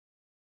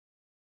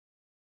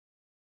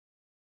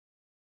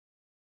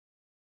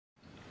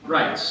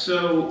Right,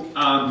 so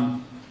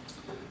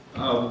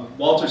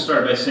Walter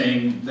started by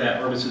saying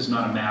that Orbis is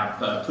not a map,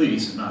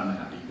 Pleiades is not a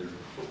map either.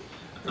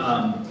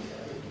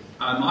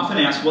 I'm often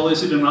asked, well,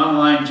 is it an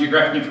online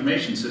geographic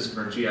information system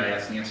or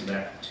GIS? The answer to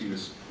that too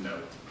is no.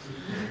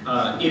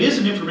 It is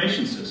an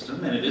information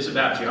system and it is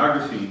about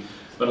geography,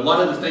 but a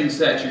lot of the things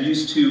that you're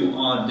used to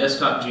on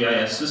desktop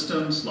GIS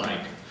systems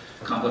like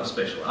complex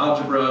spatial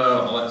algebra,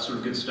 all that sort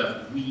of good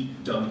stuff, we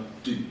don't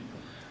do.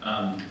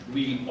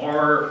 We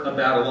are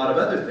about a lot of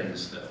other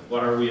things though.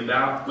 What are we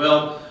about?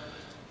 Well,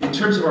 in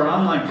terms of our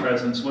online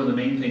presence, one of the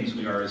main things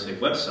we are is a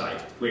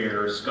website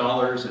where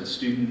scholars and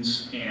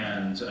students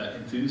and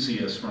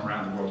enthusiasts from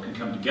around the world can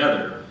come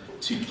together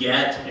to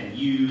get and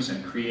use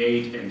and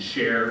create and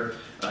share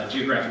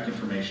geographic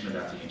information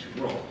about the ancient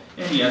world.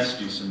 And yes,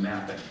 do some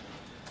mapping.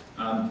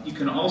 You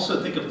can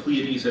also think of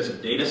Pleiades as a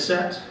data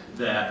set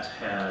that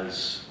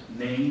has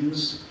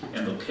names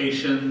and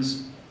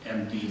locations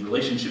and the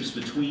relationships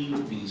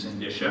between these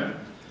indicia.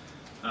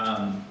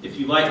 If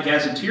you like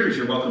gazetteers,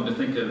 you're welcome to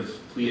think of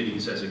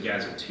Pleiades as a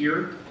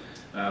gazetteer,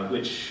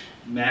 which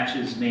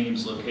matches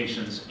names,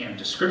 locations, and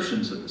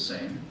descriptions of the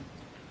same.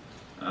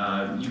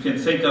 You can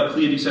think of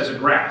Pleiades as a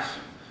graph,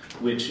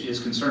 which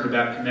is concerned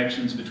about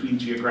connections between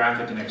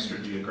geographic and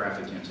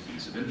extra-geographic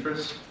entities of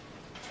interest.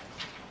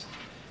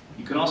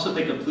 You can also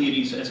think of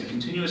Pleiades as a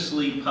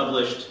continuously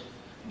published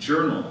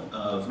journal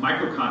of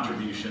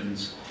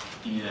micro-contributions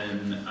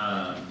in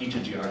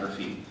ancient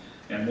geography,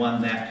 and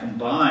one that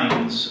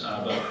combines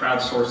both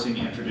crowdsourcing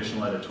and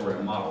traditional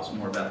editorial models.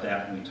 More about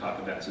that when we talk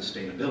about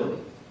sustainability.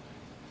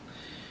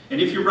 And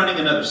if you're running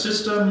another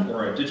system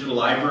or a digital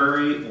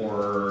library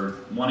or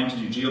wanting to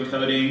do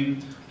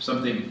geocoding,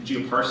 something,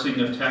 geoparsing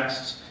of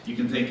texts, you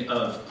can think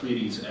of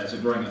Pleiades as a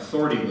growing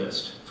authority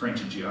list for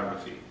ancient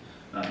geography.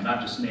 Not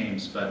just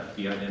names, but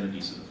the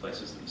identities of the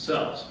places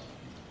themselves.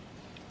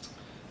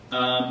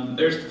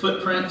 There's the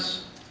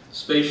footprints.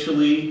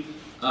 Spatially,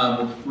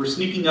 we're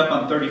sneaking up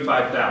on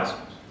 35,000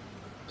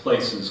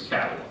 places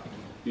cataloged.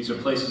 These are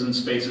places and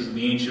spaces in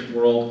the ancient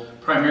world,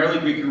 primarily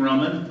Greek and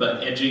Roman,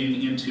 but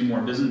edging into more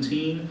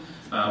Byzantine.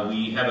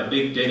 We have a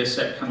big data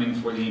set coming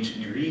for the ancient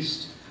Near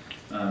East,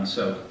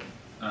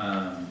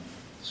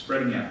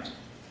 spreading out.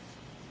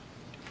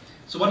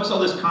 So what does all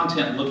this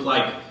content look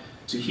like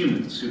to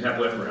humans who have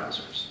web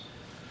browsers?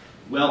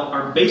 Well,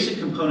 our basic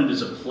component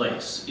is a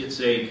place. It's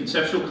a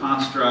conceptual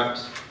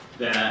construct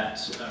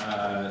that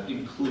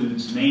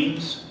includes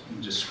names,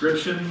 and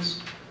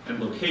descriptions, and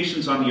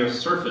locations on the Earth's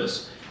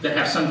surface that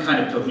have some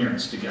kind of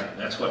coherence together.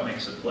 That's what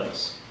makes a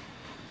place.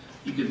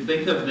 You can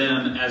think of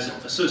them as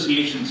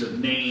associations of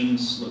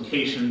names,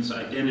 locations,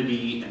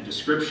 identity, and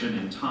description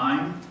in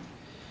time.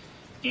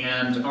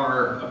 And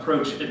our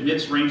approach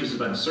admits ranges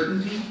of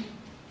uncertainty,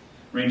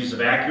 ranges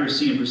of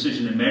accuracy and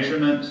precision in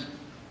measurement,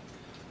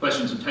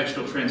 questions of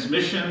textual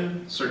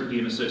transmission, certainty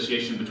and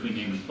association between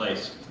name and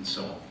place, and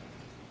so on.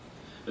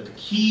 But the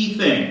key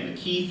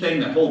thing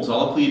that holds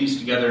all of Pleiades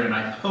together, and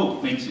I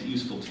hope makes it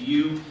useful to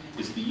you,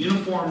 is the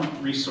Uniform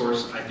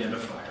Resource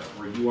Identifier,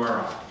 or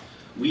URI.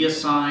 We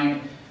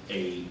assign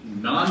a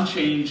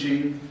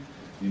non-changing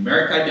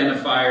numeric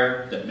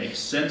identifier that makes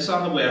sense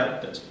on the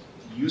web, that's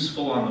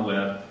useful on the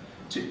web,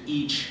 to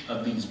each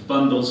of these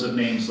bundles of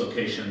names,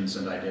 locations,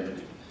 and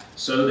identity,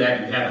 so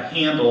that you have a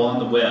handle on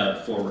the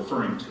web for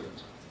referring to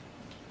it.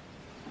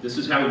 This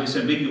is how we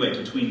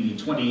disambiguate between the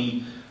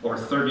 20 or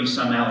 30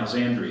 some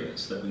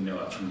Alexandrias that we know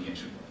of from the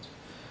ancient world.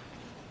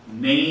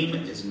 Name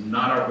is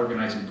not our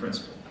organizing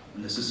principle.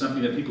 And this is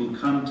something that people who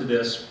come to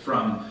this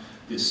from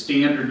the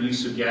standard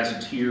use of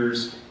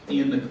gazetteers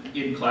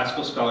in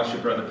classical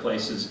scholarship or other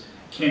places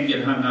can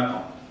get hung up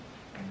on.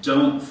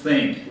 Don't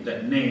think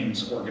that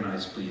names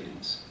organize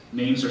Pleiades.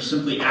 Names are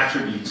simply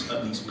attributes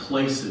of these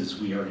places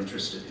we are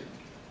interested in.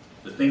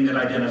 The thing that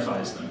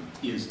identifies them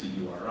is the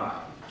URI.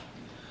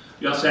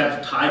 We also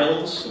have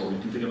titles, or we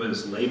can think of it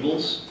as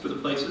labels for the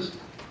places,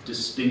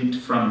 distinct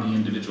from the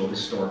individual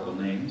historical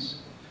names.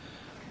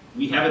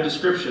 We have a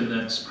description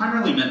that's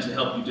primarily meant to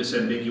help you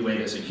disambiguate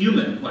as a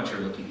human what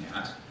you're looking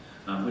at.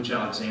 Which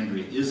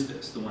Alexandria is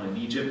this? The one in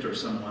Egypt or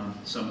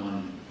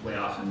someone way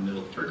off in the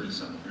middle of Turkey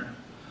somewhere?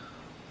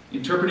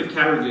 Interpretive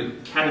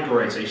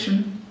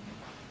categorization.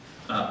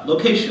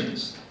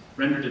 Locations,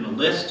 rendered in a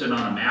list and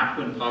on a map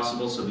when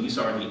possible, so these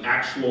are the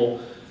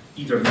actual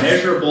either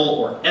measurable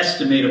or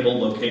estimatable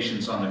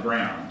locations on the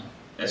ground,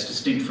 as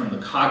distinct from the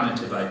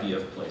cognitive idea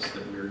of place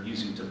that we're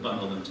using to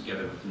bundle them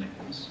together with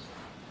names.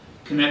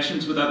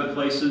 Connections with other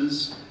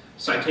places,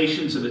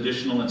 citations of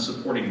additional and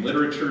supporting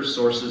literature,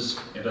 sources,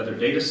 and other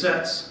data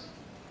sets.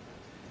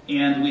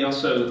 And we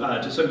also,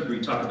 to some degree,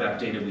 talk about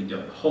data we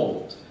don't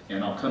hold,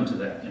 and I'll come to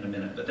that in a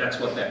minute, but that's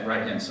what that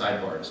right-hand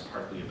sidebar is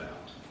partly about.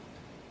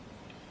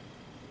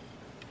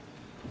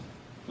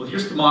 Well,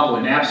 here's the model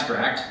in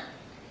abstract.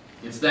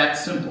 It's that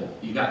simple.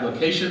 You got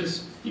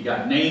locations, you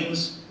got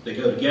names, they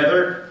go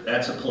together,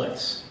 that's a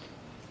place.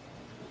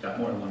 Got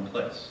more than one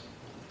place.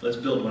 Let's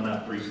build one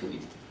up briefly.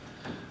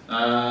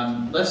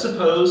 Let's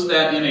suppose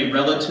that in a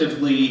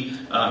relatively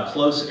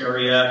close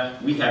area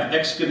we have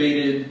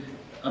excavated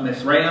a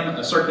Mithraeum,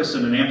 a circus,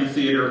 and an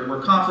amphitheater,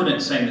 we're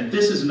confident saying that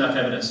this is enough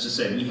evidence to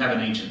say we have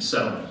an ancient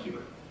settlement here.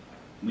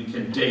 We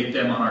can date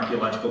them on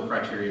archaeological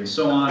criteria and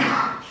so on.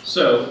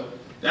 So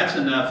that's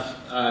enough,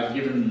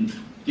 given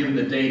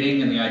the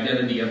dating and the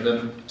identity of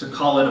them, to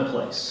call it a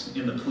place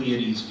in the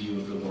Pleiades view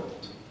of the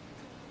world.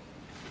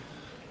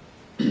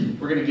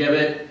 We're going to give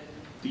it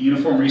the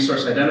Uniform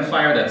Resource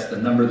Identifier. That's the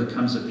number that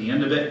comes at the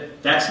end of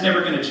it. That's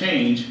never going to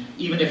change,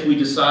 even if we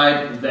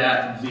decide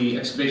that the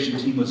excavation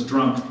team was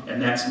drunk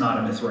and that's not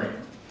a Mithraeum.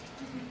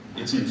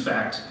 It's in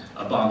fact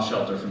a bomb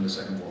shelter from the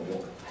Second World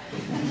War.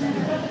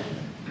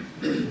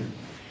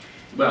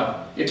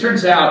 Well, it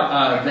turns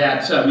out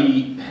that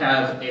we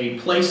have a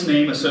place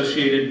name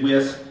associated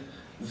with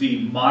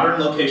the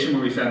modern location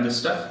where we found this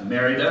stuff,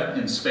 Merida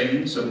in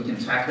Spain, so we can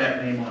tack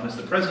that name on as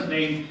the present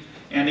name,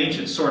 and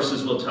ancient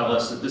sources will tell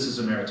us that this is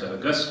Emerita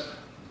Augusta.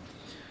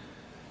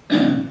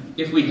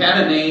 If we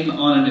had a name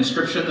on an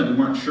inscription that we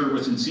weren't sure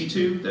was in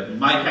situ, that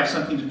might have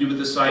something to do with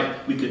the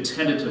site, we could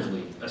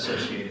tentatively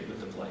associate it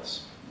with the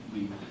place.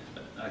 We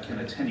can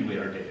attenuate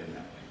our data in that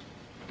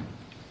way.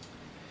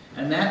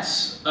 And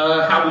that's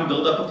how we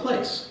build up a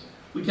place.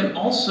 We can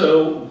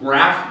also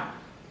graph,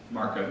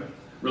 Marco,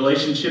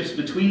 relationships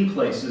between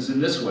places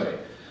in this way.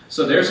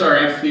 So there's our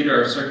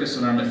amphitheater, our circus,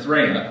 and our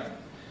Mithraea.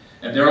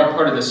 And they're all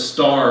part of this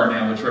star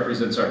now, which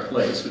represents our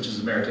place, which is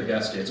Emerita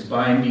Augusta. It's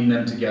binding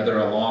them together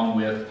along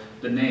with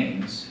the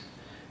names.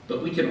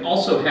 But we can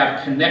also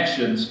have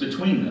connections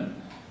between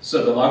them.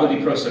 So the Lago di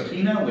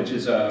Proserpina, which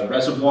is a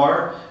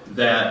reservoir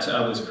that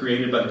was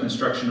created by the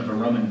construction of a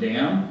Roman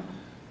dam,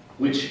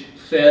 which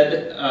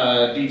fed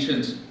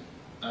ancient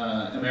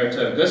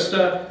Emerita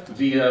Augusta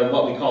via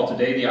what we call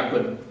today the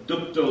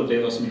Aqueducto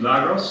de los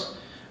Milagros,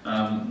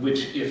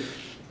 which,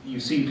 if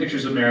you've seen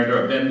pictures of Merida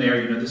or been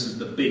there, you know this is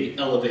the big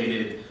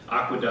elevated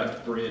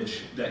aqueduct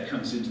bridge that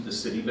comes into the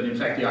city. But in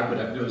fact, the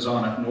aqueduct goes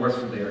on up north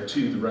from there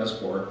to the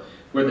reservoir,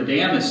 where the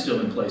dam is still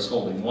in place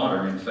holding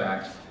water, in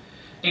fact.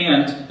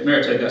 And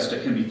Emerita Augusta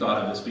can be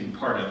thought of as being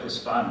part of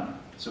Hispania.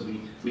 So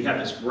we have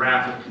this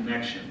graph of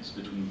connections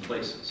between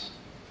places.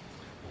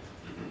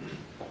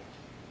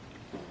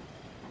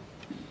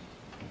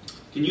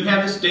 Can you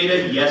have this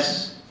data?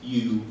 Yes,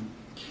 you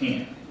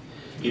can.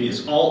 It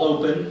is all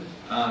open.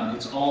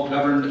 It's all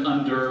governed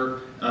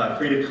under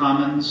Creative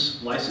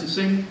Commons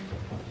licensing.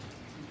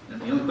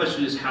 And the only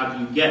question is, how do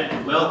you get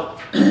it? Well,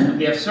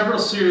 we have several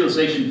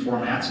serialization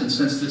formats, and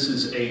since this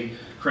is a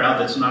crowd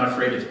that's not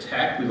afraid of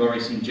tech, we've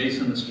already seen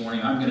Jason this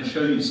morning, I'm going to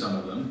show you some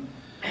of them.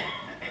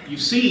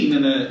 You've seen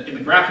in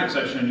the graphics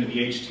I've shown you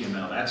the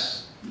HTML.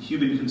 That's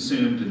human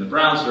consumed in the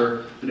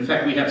browser, but in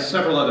fact we have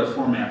several other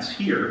formats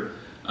here.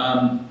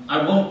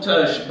 I won't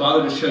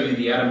bother to show you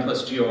the Atom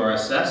plus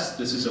GeoRSS.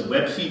 This is a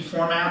web feed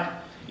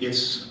format.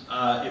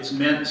 It's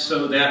meant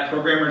so that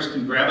programmers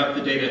can grab up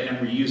the data and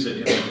reuse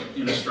it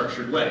in a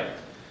structured way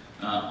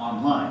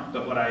online.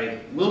 But what I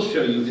will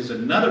show you is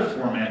another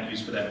format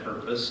used for that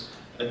purpose.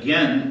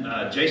 Again,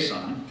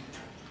 JSON.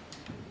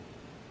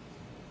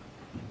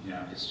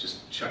 Yeah, it's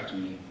just chucked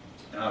me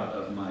out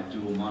of my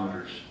dual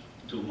monitor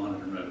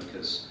mode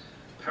because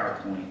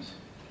PowerPoint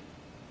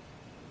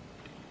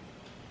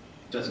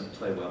doesn't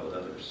play well with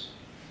others.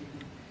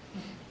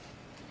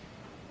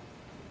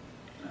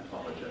 I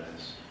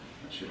apologize.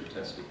 I should have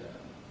tested that.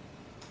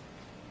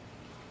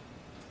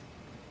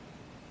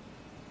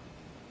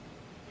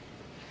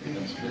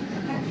 That's good.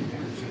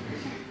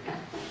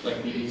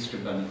 Like the Easter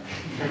Bunny.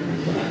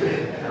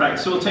 Right,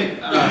 so we'll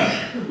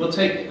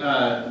take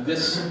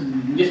this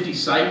nifty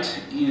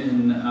site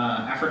in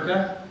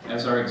Africa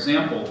as our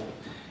example.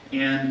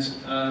 And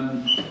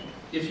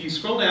if you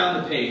scroll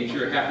down the page,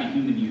 you're a happy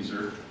human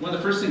user. One of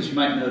the first things you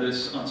might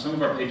notice on some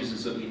of our pages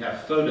is that we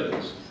have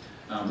photos.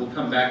 We'll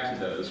come back to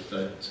those,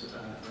 but,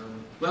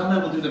 well, no,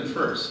 we'll do them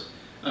first.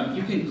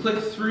 You can click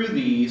through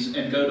these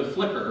and go to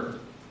Flickr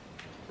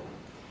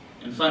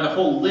and find a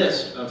whole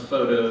list of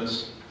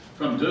photos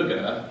from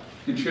Duga,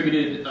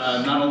 contributed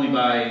not only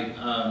by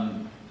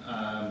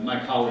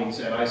my colleagues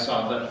at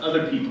ISOB, but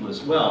other people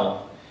as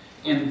well.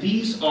 And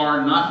these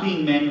are not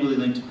being manually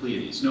linked to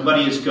Pleiades.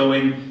 Nobody is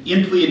going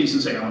in Pleiades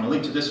and saying, I want to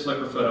link to this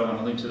Flickr photo, I want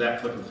to link to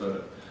that Flickr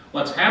photo.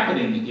 What's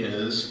happening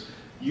is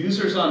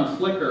users on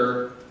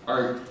Flickr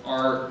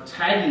are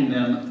tagging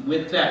them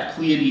with that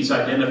Pleiades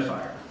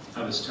identifier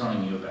I was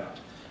telling you about.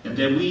 And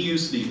then we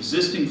use the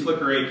existing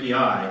Flickr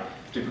API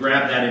to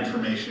grab that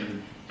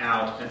information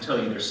out and tell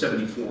you there's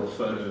 74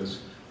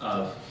 photos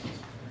of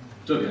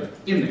Duga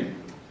in there.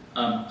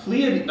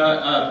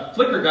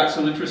 Flickr got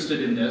so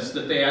interested in this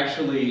that they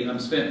actually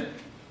spent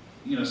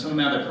some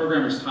amount of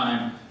programmers'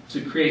 time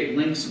to create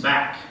links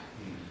back.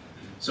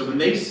 So when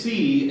they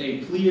see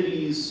a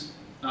Pleiades,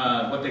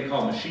 what they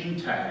call machine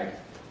tag,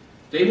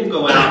 they will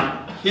go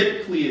out,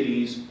 hit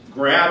Pleiades,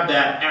 grab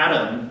that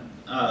Atom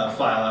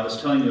file I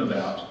was telling you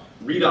about,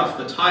 read off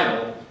the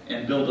title,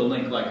 and build a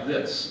link like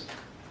this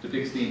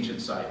depicts the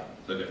ancient site,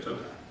 Duga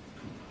Tokai.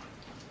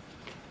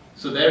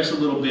 So there's a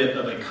little bit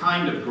of a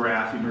kind of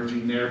graph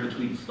emerging there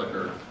between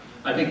Flickr.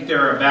 I think there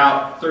are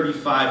about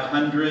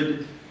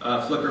 3,500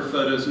 Flickr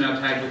photos now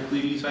tagged with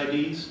Pleiades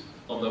IDs.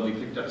 although we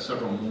picked up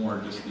several more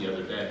just the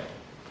other day.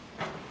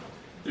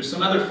 There's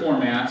some other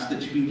formats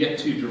that you can get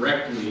to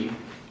directly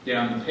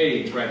down the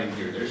page right in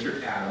here. There's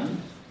your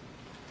atom.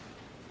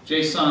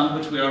 JSON,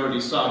 which we already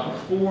saw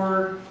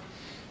before,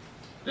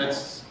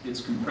 that's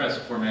its compressed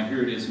format.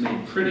 Here it is,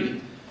 made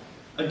pretty.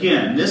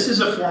 Again, this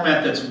is a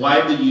format that's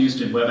widely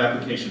used in web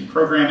application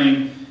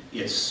programming.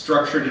 It's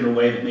structured in a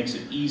way that makes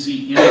it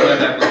easy in a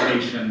web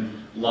application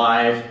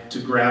live to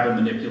grab and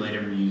manipulate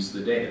and reuse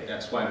the data.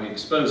 That's why we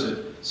expose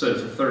it, so if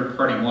a third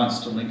party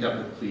wants to link up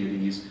with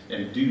Pleiades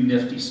and do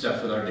nifty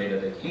stuff with our data,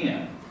 they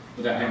can,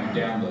 without having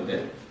to download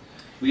it.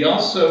 We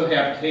also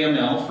have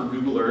KML for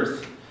Google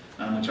Earth,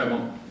 which I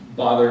won't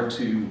bother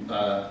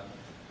to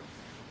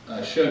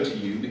show to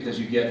you, because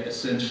you get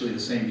essentially the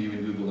same view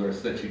in Google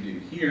Earth that you do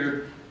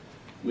here,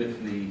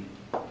 with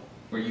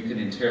where you can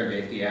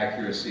interrogate the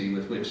accuracy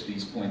with which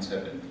these points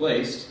have been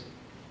placed.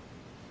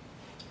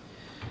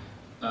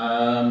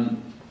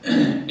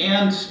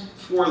 And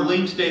for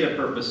linked data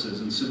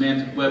purposes and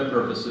semantic web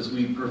purposes,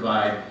 we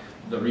provide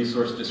the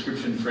resource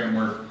description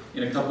framework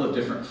in a couple of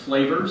different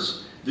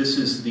flavors. This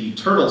is the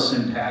turtle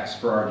syntax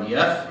for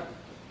RDF,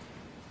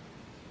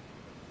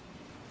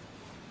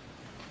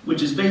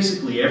 which is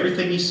basically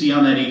everything you see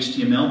on that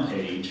HTML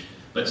page,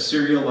 but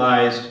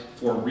serialized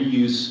for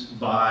reuse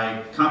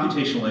by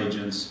computational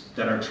agents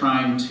that are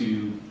trying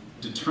to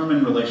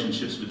determine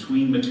relationships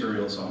between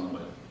materials on the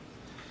web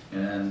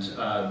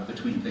and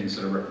between things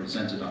that are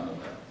represented on the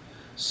web.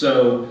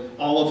 So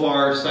all of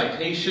our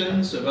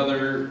citations of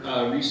other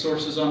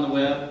resources on the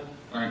web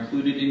are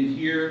included in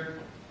here.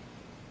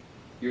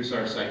 Here's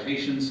our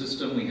citation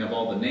system. We have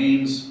all the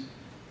names,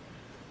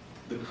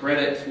 the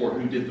credit for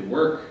who did the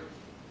work,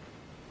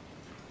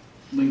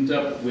 linked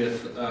up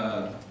with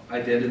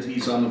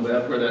identities on the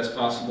web where that's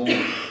possible.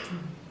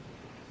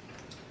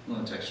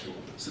 Non-textual.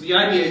 So the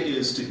idea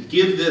is to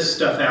give this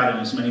stuff out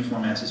in as many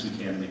formats as we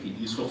can to make it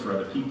useful for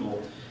other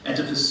people and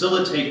to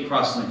facilitate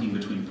cross-linking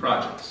between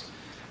projects,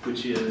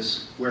 which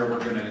is where we're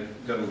going to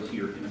go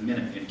here in a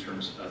minute in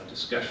terms of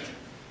discussion.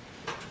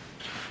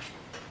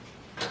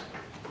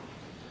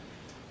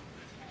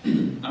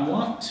 I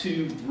want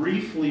to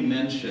briefly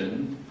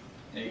mention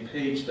a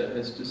page that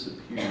has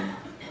disappeared,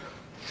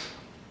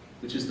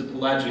 which is the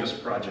Pelagios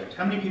project.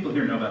 How many people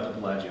here know about the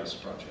Pelagios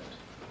project?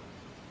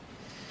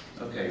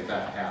 Okay,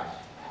 about half.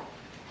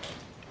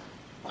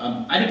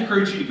 I'd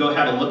encourage you to go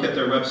have a look at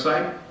their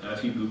website.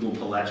 If you Google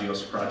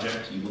Pelagios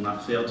project, you will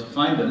not fail to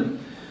find them.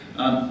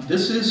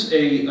 This is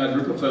a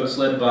group of folks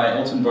led by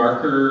Elton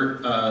Barker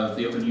of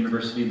the Open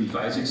University, Leif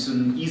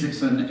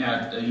Isaacson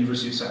at the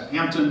University of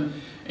Southampton,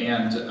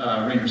 and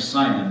Rainer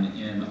Simon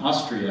in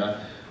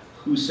Austria,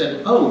 who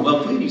said, oh,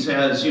 well, Pleiades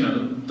has,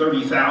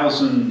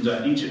 30,000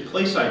 ancient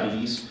place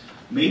IDs.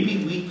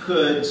 Maybe we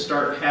could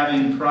start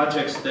having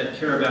projects that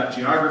care about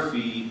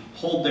geography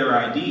hold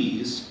their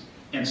IDs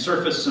and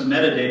surface some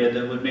metadata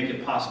that would make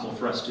it possible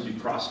for us to do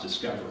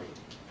cross-discovery,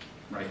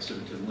 right? So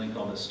we could link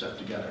all this stuff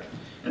together.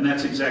 And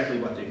that's exactly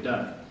what they've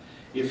done.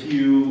 If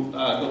you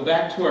go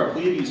back to our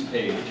Pleiades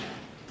page,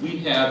 we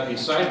have a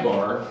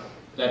sidebar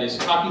that is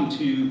talking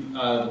to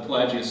the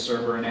Pelagios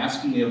server and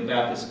asking you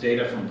about this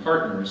data from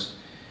partners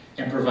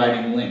and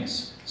providing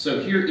links.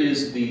 So here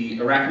is the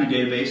Arachne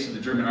database of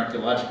the German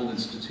Archaeological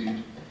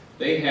Institute.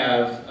 They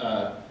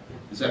have,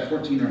 is that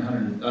 14 or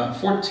 100?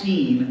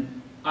 14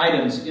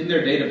 items in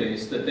their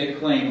database that they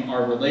claim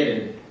are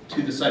related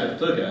to the site of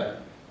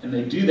Thuga, and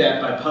they do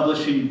that by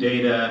publishing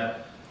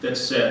data that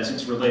says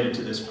it's related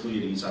to this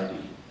Pleiades ID.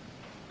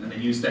 And they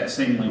use that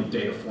same linked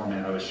data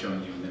format I was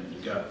showing you a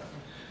minute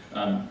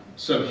ago.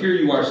 So here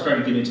you are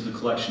starting to get into the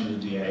collection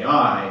of the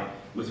DAI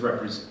with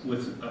reference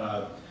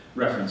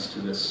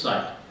to this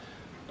site.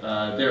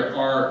 There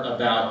are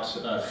about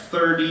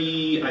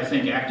 30, I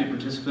think, active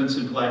participants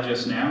in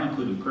Pelagios now,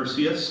 including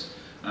Perseus,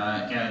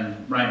 and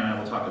Ryan and I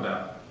will talk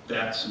about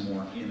that some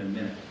more in a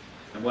minute.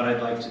 And what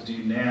I'd like to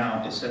do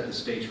now is set the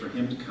stage for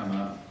him to come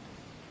up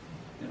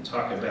and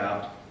talk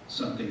about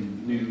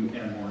something new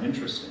and more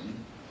interesting.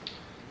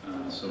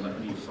 So let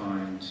me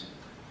find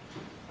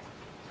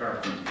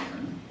PowerPoint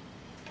here.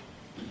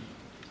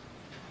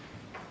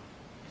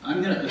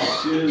 I'm going to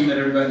assume that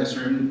everybody in this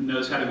room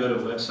knows how to go to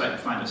a website and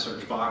find a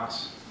search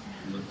box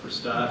and look for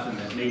stuff, and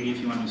that maybe if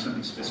you want to do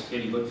something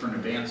sophisticated, you look for an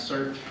advanced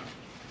search.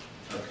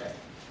 Okay,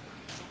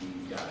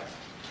 you got it.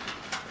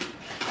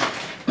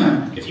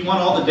 If you want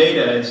all the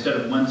data instead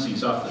of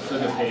onesies off the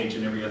Thuga page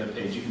and every other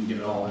page, you can get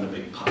it all in a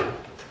big pile.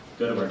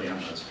 Go to our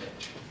downloads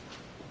page.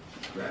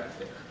 Grab it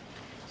there.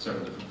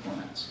 Several different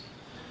formats.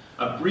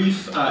 A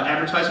brief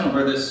advertisement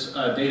where this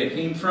data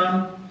came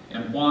from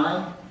and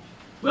why.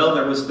 Well,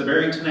 there was the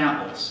Barrington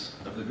Atlas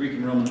of the Greek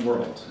and Roman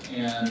world,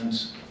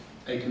 and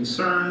a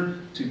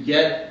concern to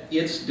get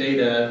its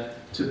data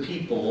to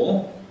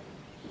people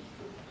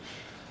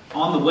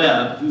on the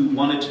web who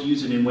wanted to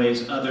use it in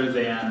ways other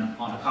than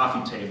on a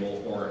coffee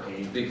table or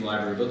a big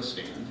library book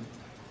stand.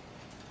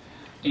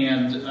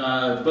 And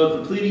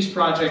both the Pleiades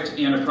project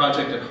and a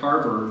project at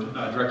Harvard,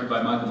 directed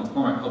by Michael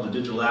McCormick, called the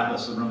Digital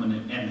Atlas of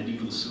Roman and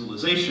Medieval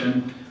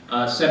Civilization,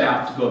 set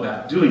out to go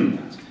about doing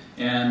that.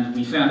 And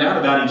we found out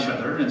about each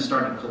other and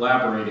started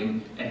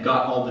collaborating and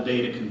got all the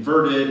data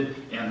converted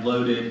and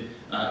loaded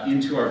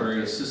into our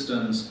various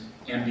systems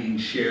and being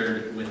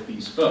shared with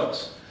these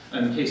folks.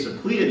 In the case of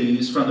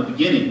Pleiades, from the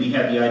beginning, we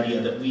had the idea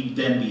that we'd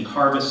then be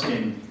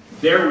harvesting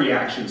their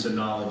reactions and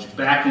knowledge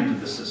back into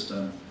the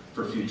system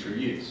for future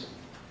use.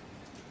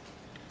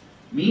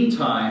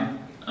 Meantime,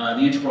 the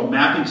Integral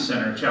Mapping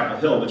Center at Chapel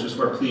Hill, which is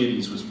where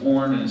Pleiades was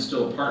born and is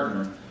still a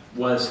partner,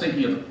 was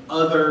thinking of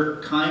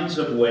other kinds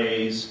of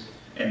ways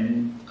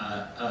and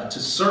to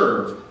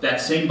serve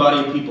that same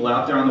body of people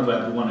out there on the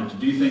web who wanted to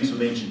do things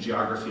with ancient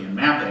geography and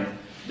mapping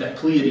that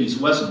Pleiades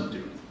wasn't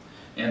doing.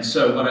 And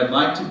so what I'd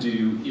like to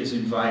do is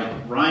invite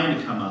Ryan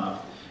to come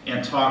up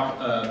and talk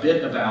a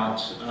bit about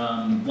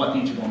what the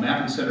Integral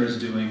Mapping Center is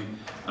doing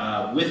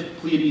with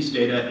Pleiades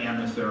data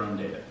and with their own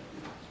data.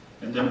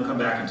 And then we'll come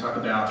back and talk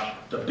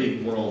about the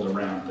big world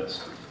around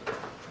this.